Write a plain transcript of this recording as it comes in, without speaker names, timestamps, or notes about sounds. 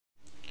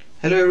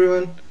Hello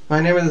everyone, my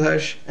name is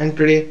Harsh and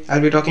today I'll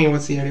be talking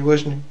about CRD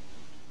versioning.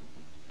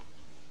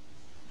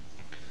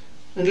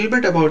 A little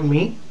bit about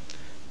me.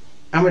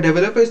 I'm a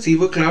developer at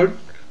Civo Cloud,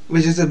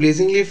 which is a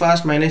blazingly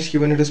fast managed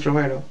Kubernetes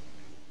provider.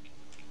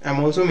 I'm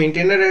also a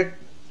maintainer at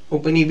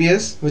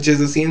OpenEBS, which is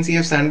the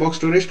CNCF sandbox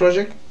storage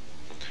project.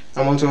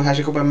 I'm also a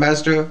HashiCorp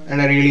ambassador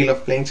and I really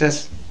love playing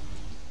chess.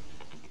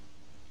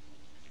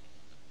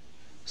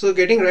 So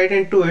getting right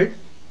into it,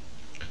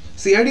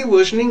 CRD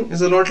versioning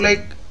is a lot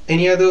like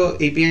any other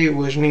API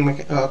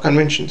versioning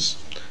conventions.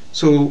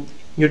 So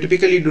you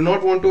typically do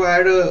not want to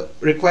add a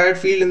required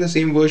field in the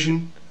same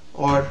version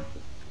or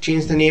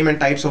change the name and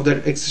types of the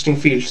existing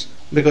fields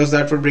because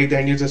that would break the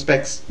end user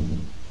specs.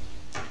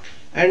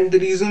 And the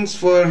reasons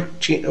for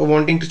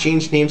wanting to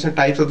change names and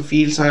types of the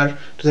fields are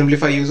to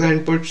simplify user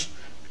inputs,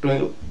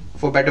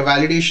 for better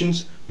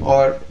validations,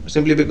 or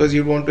simply because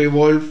you want to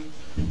evolve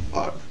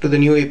to the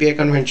new API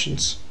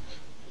conventions.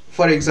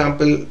 For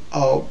example,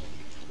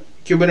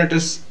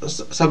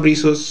 Kubernetes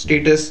sub-resource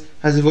status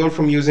has evolved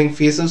from using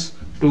phases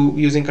to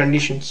using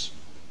conditions.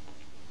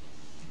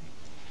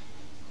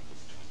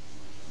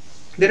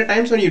 There are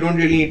times when you don't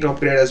really need to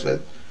upgrade as well,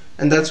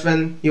 and that's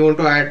when you want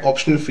to add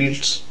optional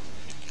fields,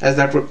 as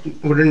that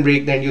wouldn't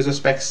break the end user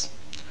specs,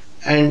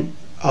 and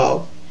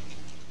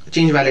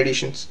change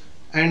validations.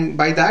 And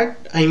by that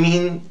I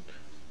mean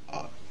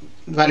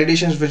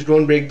validations which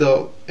don't break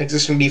the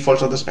existing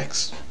defaults of the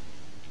specs.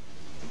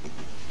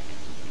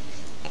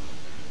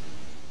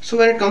 So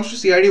when it comes to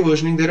CRD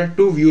versioning, there are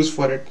two views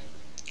for it.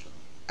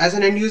 As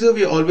an end user,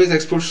 we are always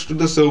exposed to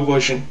the serve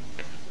version,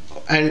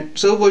 and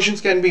serve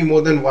versions can be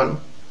more than one.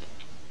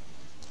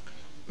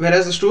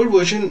 Whereas the stored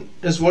version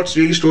is what's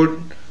really stored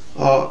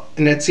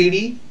in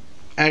etcd,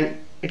 and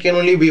it can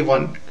only be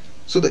one.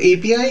 So the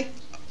API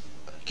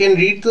can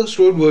read the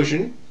stored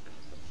version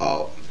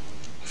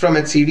from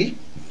etcd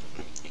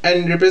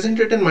and represent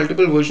it in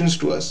multiple versions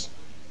to us.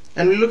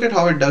 And we'll look at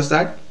how it does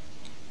that.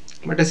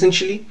 But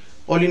essentially,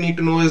 all you need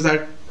to know is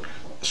that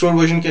stored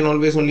version can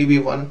always only be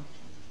one.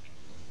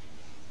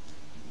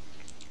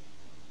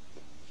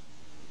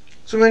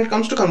 So when it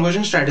comes to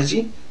conversion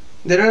strategy,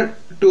 there are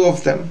two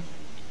of them.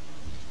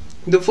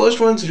 The first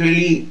one's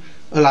really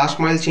a last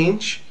mile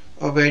change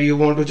where you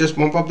want to just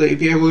bump up the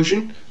API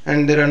version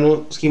and there are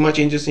no schema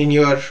changes in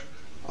your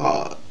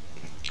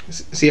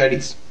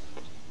CRDs.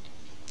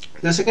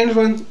 The second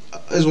one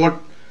is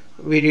what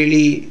we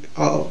really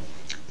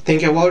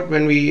think about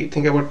when we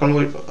think about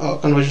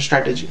conversion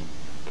strategy.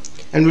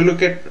 And we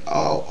look at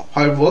how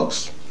it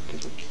works.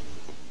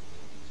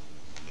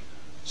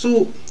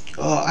 So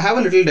I have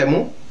a little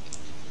demo,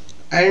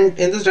 and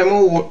in this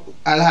demo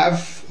I'll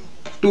have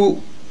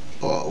two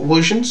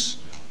versions,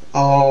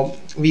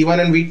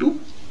 v1 and v2,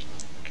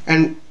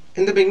 and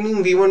in the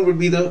beginning v1 would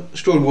be the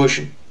stored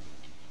version,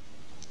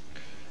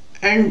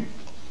 and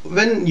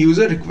when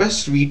user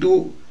requests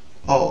v2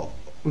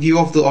 view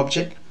of the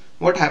object,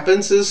 what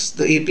happens is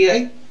the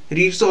API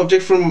reads the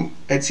object from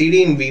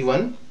etcd in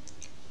v1.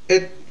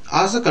 It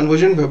asks a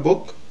conversion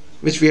webhook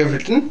which we have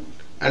written,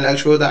 and I'll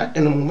show that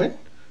in a moment,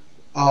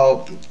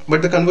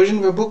 but the conversion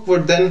webhook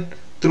would then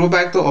throw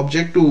back the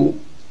object to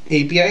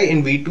API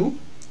in v2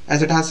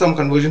 as it has some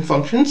conversion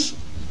functions,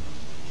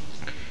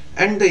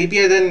 and the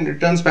API then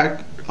returns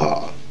back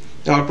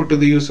the output to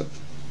the user.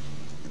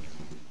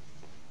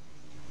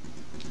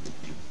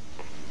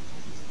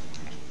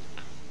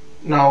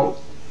 Now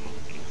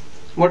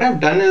what I've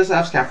done is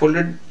I've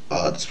scaffolded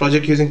this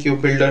project using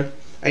Cube Builder.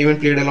 I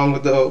even played along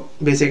with the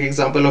basic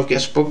example of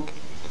guestbook.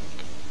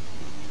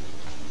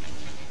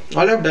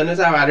 All I've done is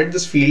I've added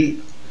this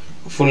field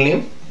full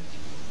name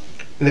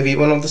in the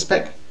v1 of the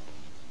spec,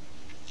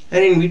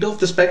 and in v2 of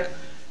the spec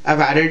I've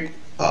added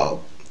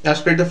I've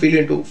split the field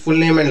into full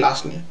name and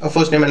last name,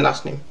 first name and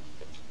last name.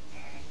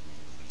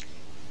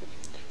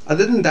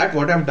 Other than that,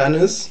 what I've done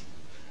is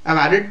I've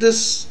added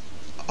this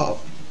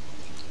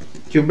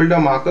Cube Builder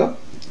marker,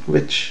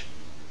 which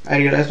I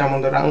realized I'm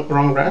on the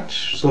wrong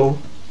branch, so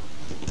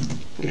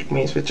let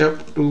me switch up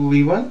to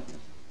v1,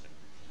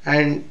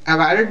 and I've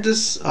added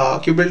this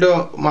Cube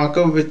Builder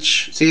marker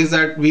which says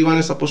that v1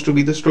 is supposed to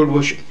be the stored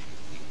version.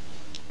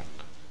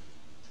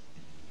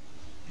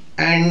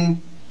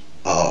 And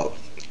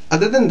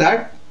other than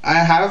that, I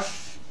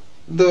have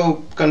the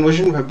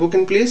conversion webhook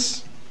in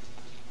place,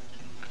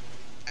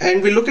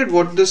 and we'll look at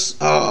what this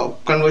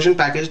conversion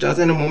package does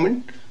in a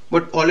moment,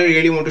 but all I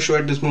really want to show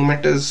at this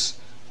moment is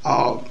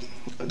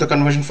the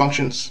conversion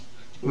functions,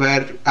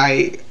 where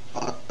I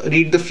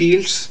read the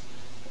fields,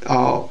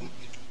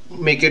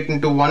 make it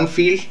into one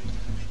field,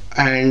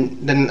 and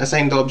then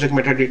assign the object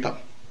metadata.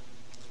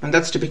 And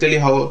that's typically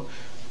how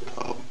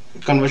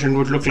conversion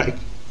would look like.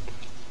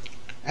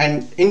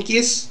 And in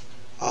case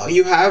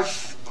you have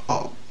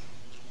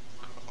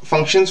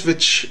functions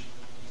which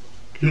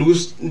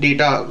lose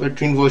data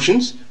between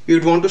versions,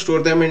 you'd want to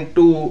store them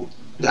into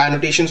the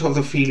annotations of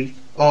the field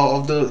or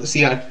of the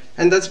CR,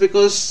 and that's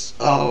because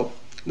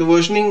the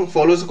versioning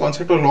follows the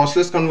concept of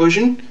lossless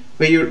conversion,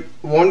 where you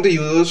want the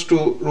users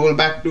to roll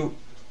back to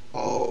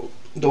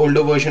the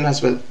older version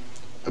as well,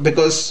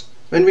 because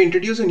when we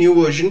introduce a new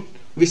version,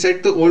 we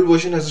set the old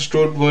version as a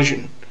stored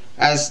version,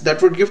 as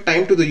that would give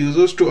time to the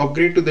users to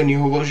upgrade to the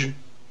newer version.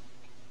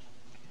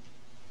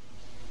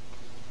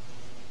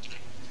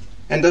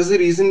 And that's the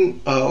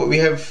reason we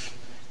have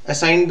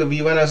assigned the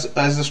v1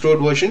 as the stored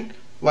version,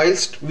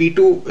 whilst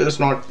v2 is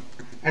not.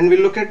 And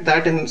we'll look at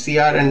that in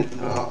CR and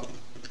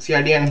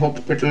CRD and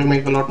hope it will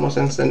make a lot more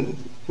sense than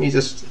me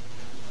just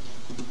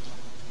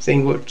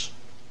saying words.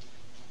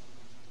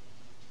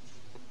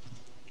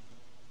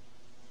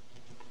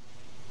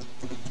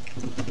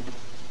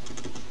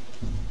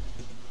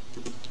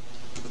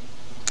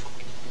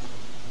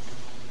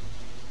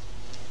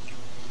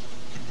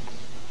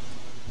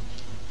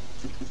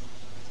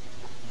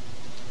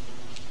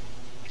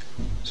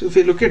 So if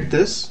we look at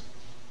this,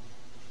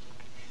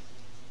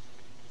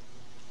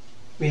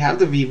 we have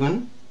the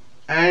v1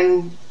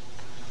 and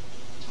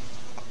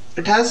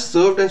it has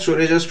served and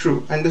storage as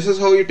true, and this is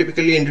how you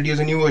typically introduce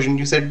a new version.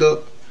 You set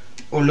the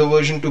older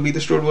version to be the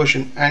stored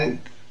version,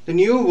 and the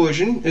newer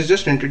version is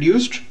just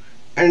introduced,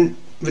 and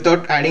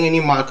without adding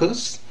any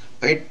markers,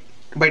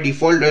 by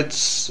default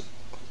it's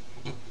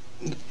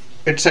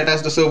set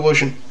as the serve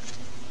version.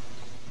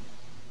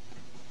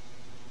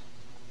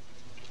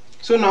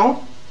 So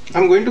now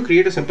I'm going to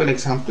create a simple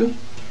example.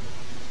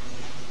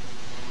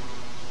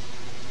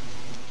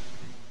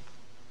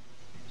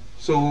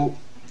 So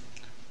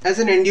as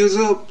an end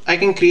user, I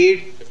can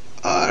create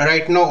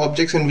right now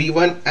objects in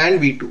v1 and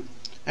v2,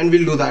 and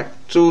we'll do that.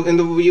 So in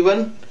the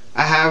v1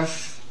 I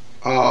have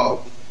a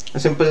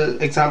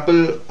simple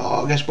example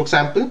guestbook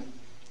sample,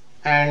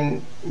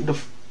 and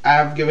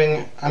I'm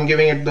giving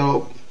it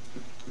the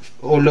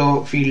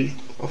older field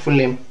full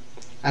name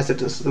as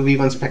it is, the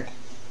v1 spec,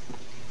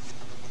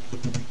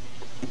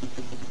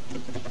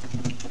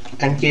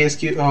 and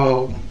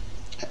KSQ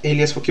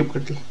alias for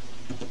kubectl.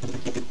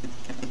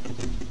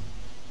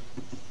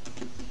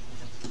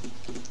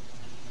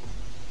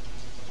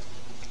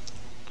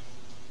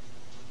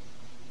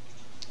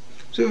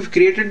 So we've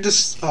created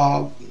this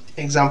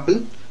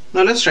example.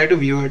 Now let's try to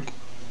view it.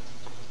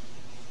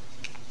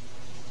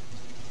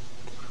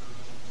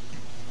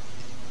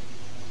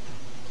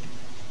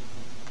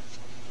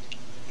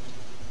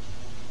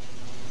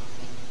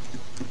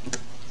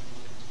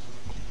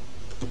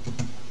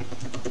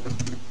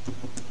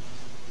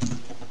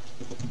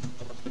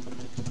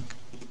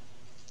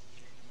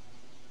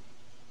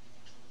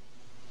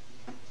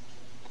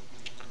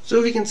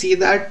 So we can see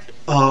that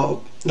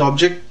the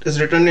object is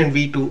written in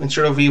v2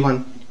 instead of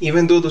v1,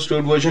 even though the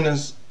stored version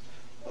is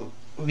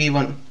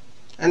v1,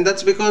 and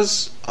that's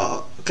because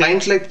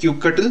clients like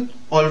kubectl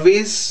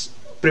always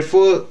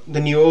prefer the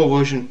newer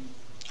version,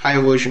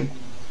 higher version.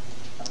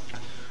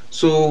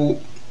 So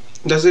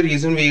that's the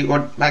reason we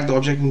got back the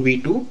object in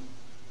v2.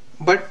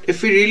 But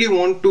if we really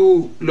want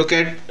to look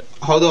at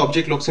how the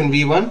object looks in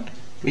v1,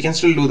 we can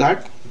still do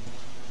that.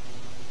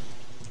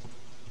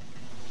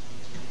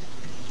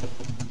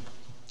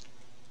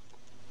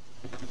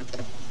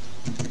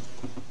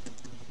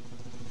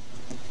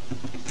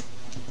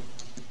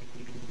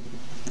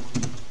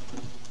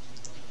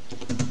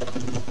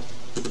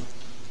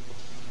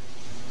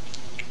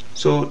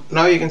 So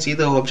now you can see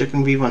the object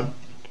in v1,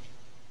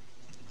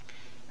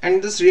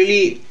 and this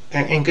really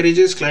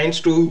encourages clients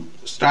to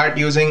start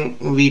using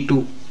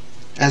v2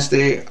 as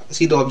they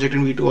see the object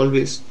in v2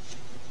 always.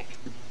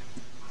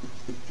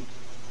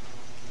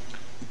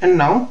 And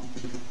now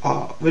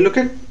we'll look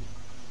at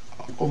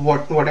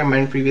what I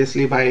meant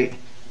previously by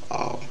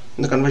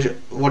the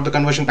conversion, what the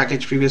conversion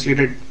package previously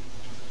did.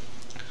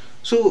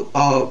 So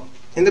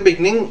in the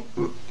beginning,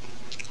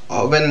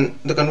 when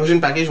the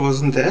conversion package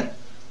wasn't there,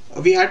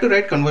 we had to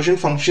write conversion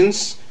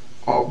functions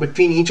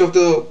between each of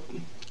the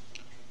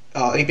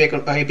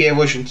API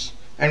versions.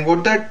 And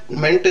what that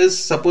meant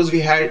is, suppose we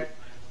had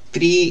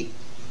three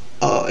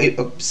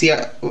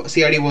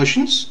CRD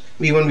versions,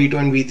 v1, v2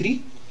 and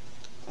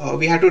v3.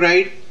 We had to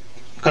write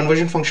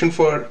conversion function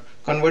for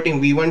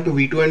converting v1 to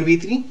v2 and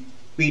v3,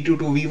 v2 to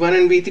v1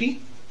 and v3,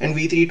 and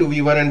v3 to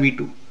v1 and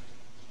v2.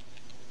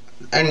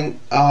 And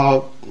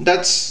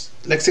that's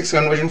like 6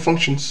 conversion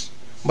functions.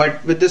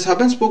 But with this hub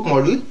and spoke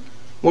model,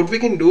 what we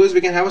can do is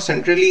we can have a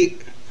centrally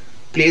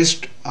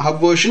placed hub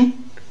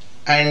version,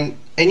 and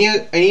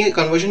any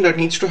conversion that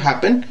needs to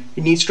happen,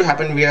 it needs to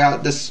happen via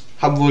this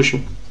hub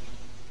version.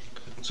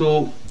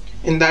 So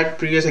in that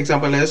previous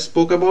example I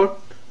spoke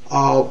about,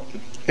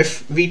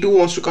 if v2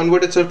 wants to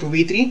convert itself to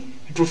v3,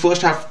 it will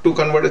first have to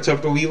convert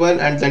itself to v1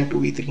 and then to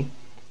v3.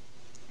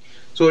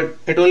 So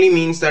it only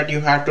means that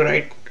you have to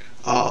write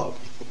 4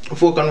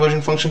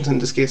 conversion functions in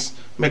this case,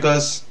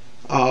 because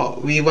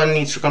v1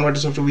 needs to convert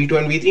itself to v2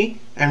 and v3,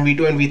 and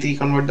v2 and v3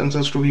 convert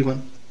themselves to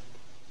v1.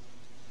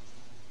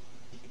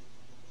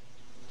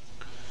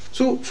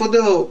 So for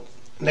the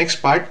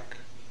next part,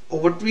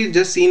 what we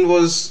just seen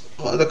was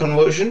the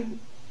conversion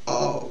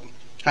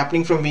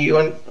happening from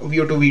v1 to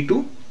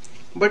v2,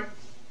 but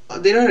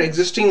there are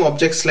existing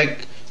objects,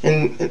 like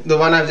in the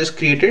one I've just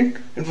created,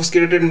 it was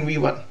created in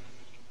v1.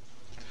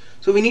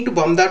 So we need to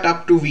bump that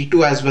up to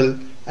v2 as well,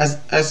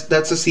 as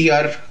that's a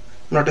CR,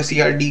 not a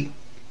CRD.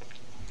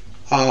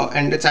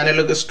 and it's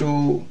analogous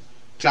to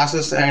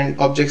classes and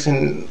objects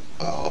in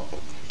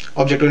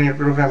object-oriented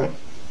programming.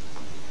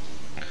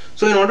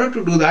 So in order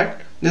to do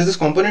that, there's this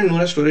component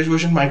known as storage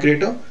version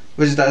migrator,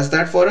 which does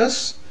that for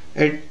us.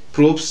 It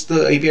probes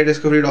the API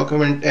discovery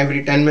document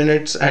every 10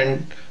 minutes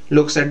and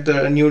looks at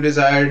the new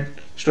desired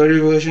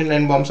storage version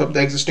and bumps up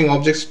the existing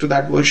objects to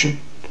that version.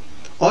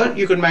 Or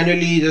you could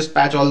manually just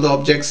patch all the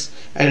objects,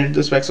 edit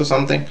the specs or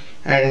something,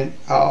 and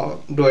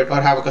do it,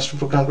 or have a custom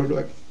program to do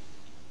it.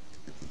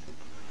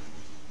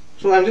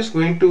 So I'm just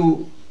going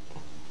to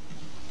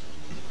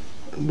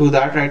do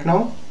that right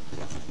now.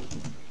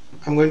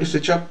 I'm going to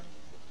switch up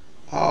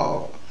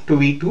to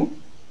V2,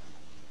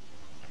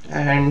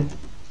 and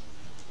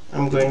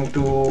I'm going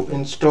to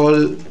install.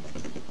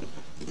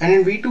 And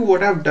in V2,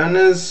 what I've done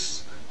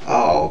is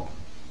I've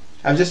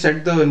just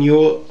set the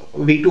new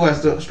V2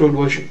 as the stored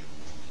version,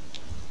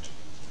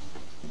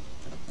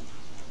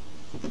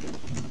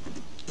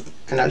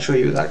 and I'll show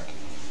you that.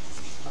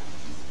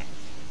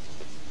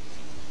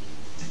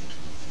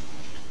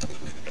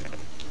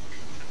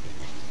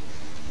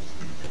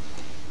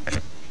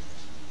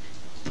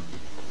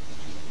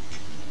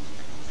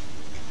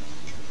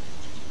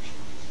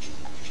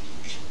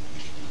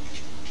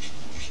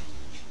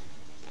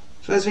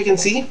 So as we can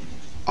see,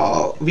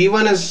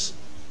 V1 is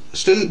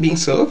still being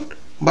served,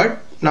 but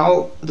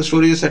now the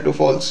storage is set to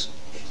false,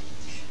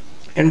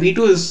 and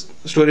V2 is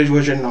storage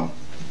version now.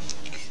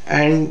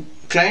 And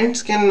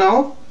clients can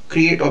now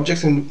create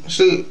objects in,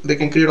 still they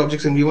can create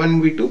objects in V1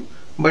 and V2,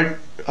 but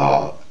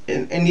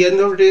in the end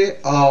of the day,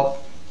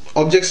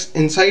 objects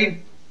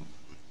inside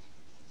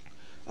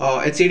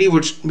HCD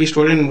would be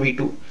stored in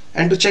V2.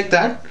 And to check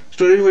that,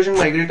 storage version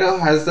migrator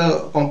has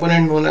the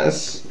component known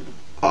as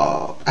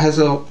has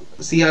a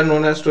CR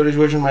known as storage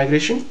version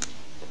migration,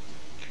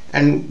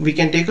 and we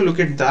can take a look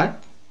at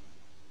that.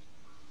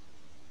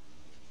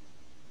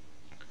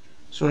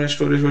 Storage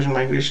version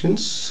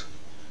migrations,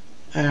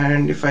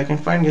 and if I can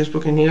find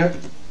guestbook in here,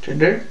 it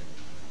did.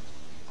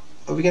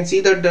 We can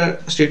see that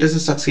the status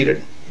is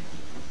succeeded.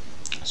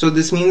 So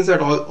this means that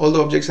all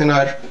the objects in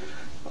our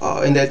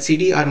in the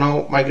HCD are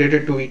now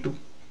migrated to V2.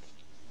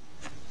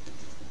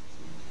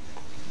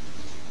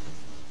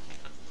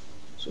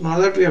 So now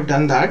that we have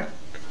done that,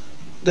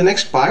 the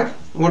next part,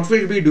 what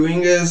we'll be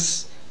doing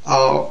is,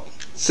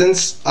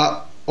 since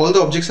all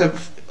the objects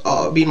have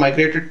been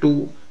migrated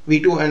to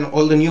V2 and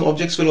all the new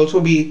objects will also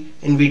be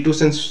in V2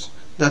 since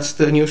that's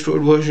the new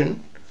stored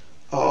version,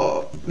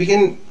 we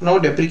can now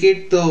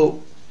deprecate the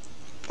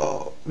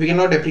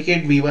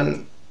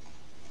V1.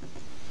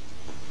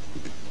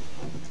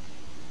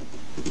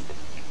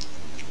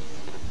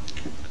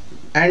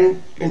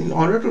 And in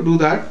order to do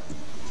that,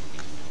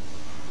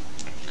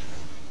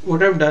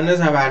 what I've done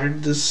is I've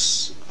added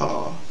this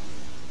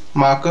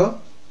marker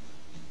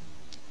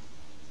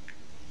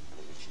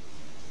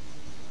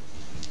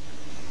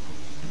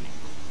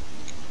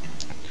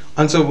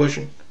unserved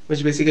version,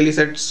 which basically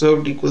sets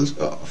served equals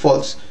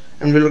false,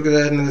 and we'll look at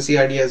that in the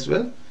CRD as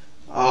well.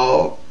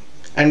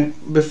 And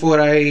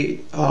before I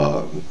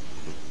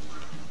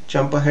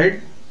jump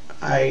ahead,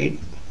 I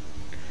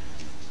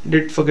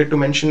did forget to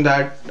mention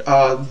that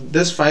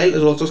this file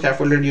is also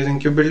scaffolded using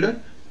kubebuilder,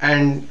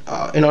 and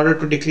in order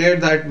to declare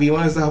that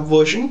V1 is the hub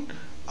version,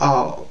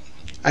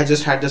 I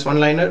just had this one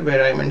liner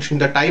where I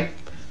mentioned the type,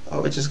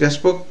 which is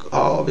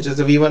guestbook, which is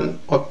the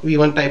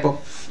V1 type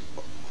of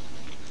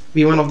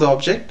V1 of the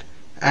object,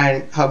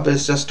 and hub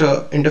is just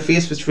a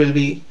interface which we'll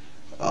be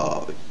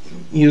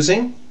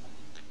using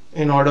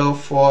in order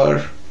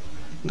for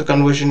the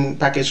conversion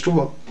package to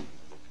work,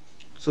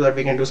 so that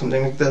we can do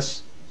something like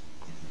this.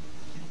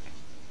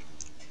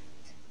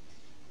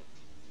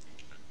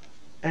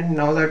 And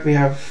now that we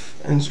have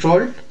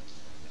installed,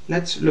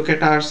 let's look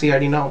at our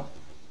CRD now.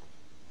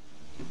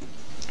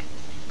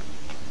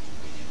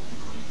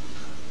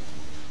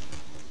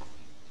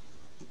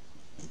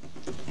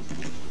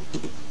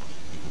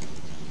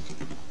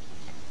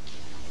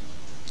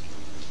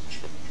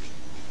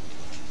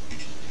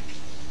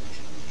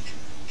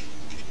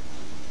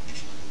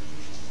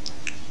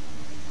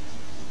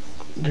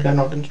 Did I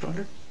not install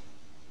it?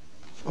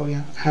 Oh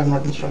yeah, I have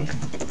not installed it.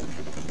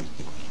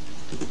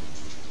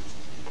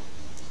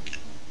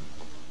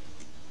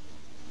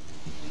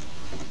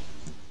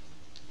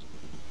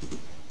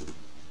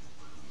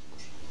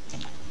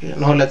 Okay,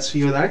 now let's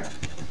view that.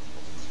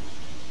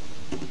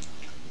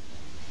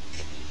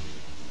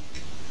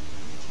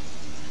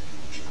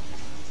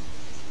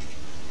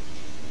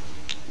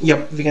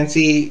 Yep, we can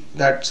see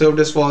that served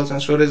is false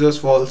and storage is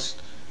false,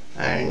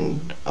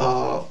 and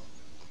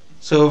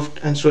served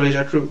and storage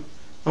are true.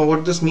 Now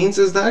what this means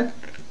is that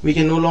we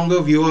can no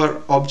longer view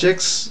our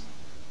objects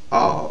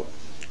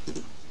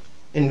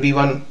in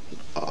V1,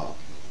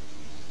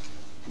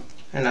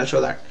 and I'll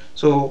show that.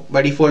 So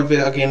by default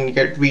we'll again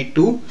get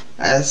V2,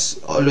 as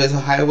always a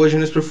higher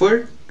version is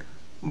preferred,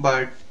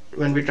 but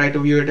when we try to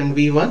view it in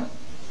V1,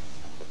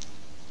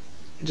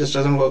 it just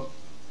doesn't work,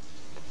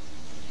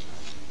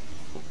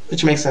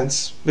 which makes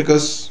sense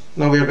because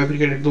now we have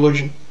replicated the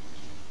version.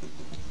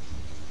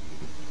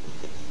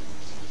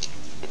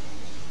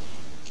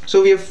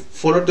 So we have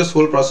followed this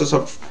whole process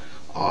of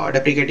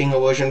deprecating a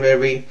version where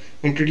we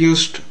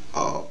introduced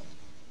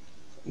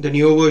the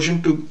newer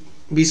version to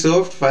be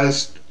served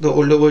whilst the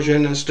older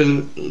version is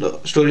still the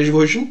storage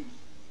version,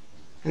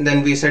 and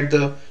then we set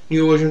the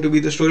new version to be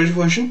the storage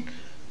version,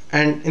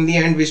 and in the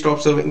end we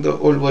stop serving the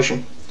old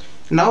version.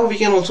 Now we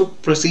can also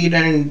proceed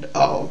and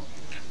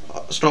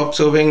stop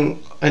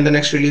serving in the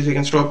next release. We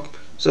can stop,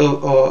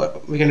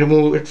 so we can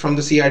remove it from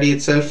the CRD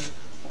itself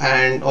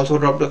and also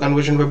drop the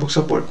conversion webhook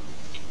support.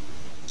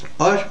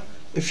 Or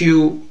if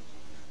you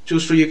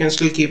choose to, you can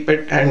still keep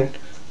it, and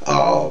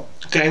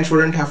clients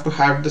wouldn't have to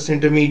have this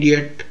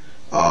intermediate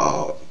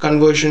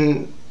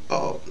conversion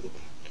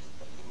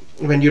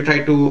when you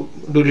try to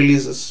do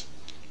releases.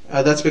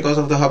 That's because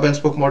of the hub and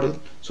spoke model,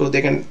 so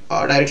they can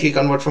directly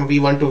convert from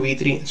V1 to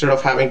V3 instead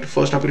of having to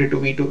first upgrade to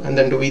V2 and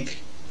then to V3.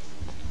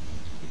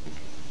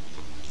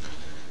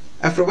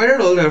 I've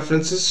provided all the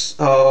references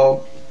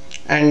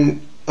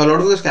and a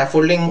lot of the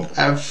scaffolding.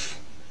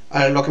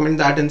 I'll document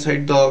that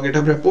inside the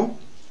GitHub repo,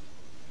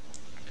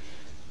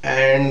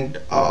 and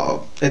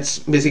it's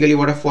basically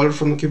what I followed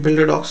from the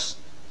kubebuilder docs.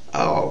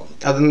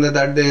 Other than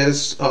that,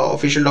 there's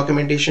official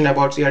documentation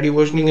about CRD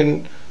versioning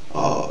in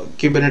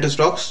Kubernetes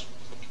docs,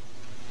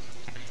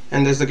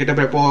 and there's the GitHub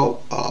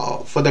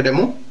repo for the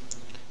demo,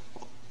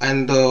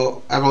 and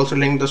I've also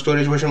linked the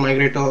storage version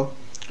migrator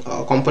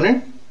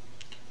component.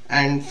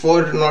 And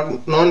for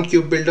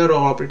non-kubebuilder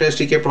or operator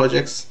SDK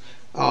projects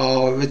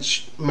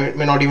which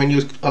may not even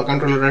use a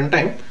controller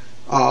runtime,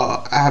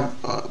 I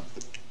have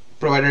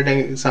provided an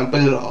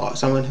example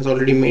someone has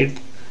already made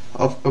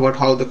about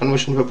how the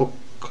conversion webhook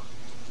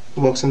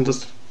works in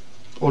this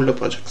older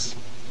projects.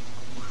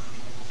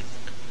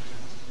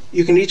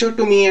 You can reach out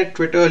to me at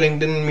Twitter,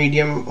 LinkedIn,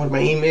 Medium, or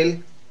my email,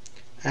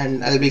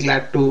 and I'll be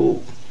glad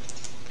to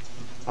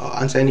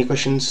answer any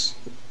questions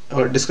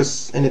or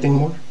discuss anything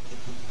more.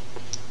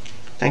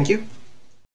 Thank you.